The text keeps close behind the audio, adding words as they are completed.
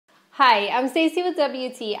Hi, I'm Stacy with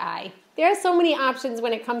WTI. There are so many options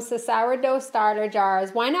when it comes to sourdough starter jars.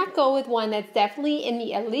 Why not go with one that's definitely in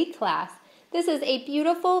the elite class? This is a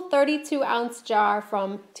beautiful 32-ounce jar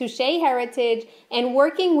from Touchet Heritage, and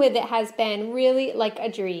working with it has been really like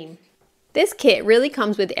a dream. This kit really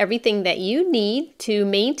comes with everything that you need to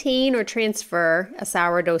maintain or transfer a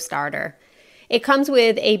sourdough starter. It comes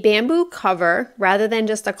with a bamboo cover rather than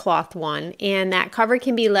just a cloth one, and that cover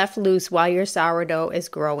can be left loose while your sourdough is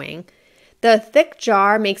growing. The thick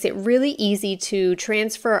jar makes it really easy to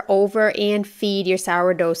transfer over and feed your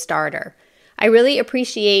sourdough starter. I really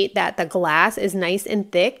appreciate that the glass is nice and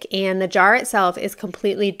thick and the jar itself is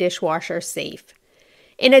completely dishwasher safe.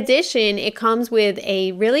 In addition, it comes with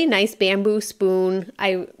a really nice bamboo spoon.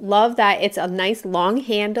 I love that it's a nice long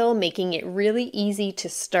handle, making it really easy to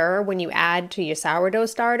stir when you add to your sourdough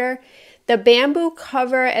starter. The bamboo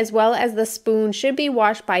cover as well as the spoon should be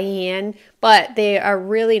washed by hand, but they are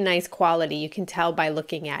really nice quality. You can tell by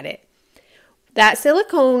looking at it. That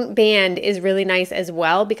silicone band is really nice as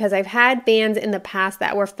well because I've had bands in the past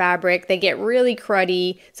that were fabric. They get really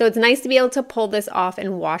cruddy, so it's nice to be able to pull this off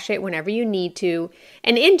and wash it whenever you need to.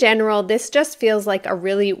 And in general, this just feels like a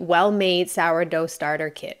really well-made sourdough starter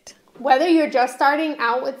kit. Whether you're just starting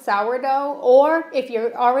out with sourdough or if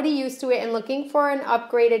you're already used to it and looking for an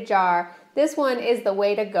upgraded jar, this one is the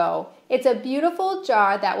way to go. It's a beautiful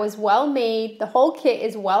jar that was well made, the whole kit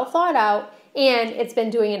is well thought out, and it's been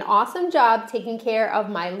doing an awesome job taking care of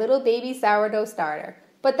my little baby sourdough starter.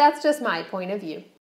 But that's just my point of view.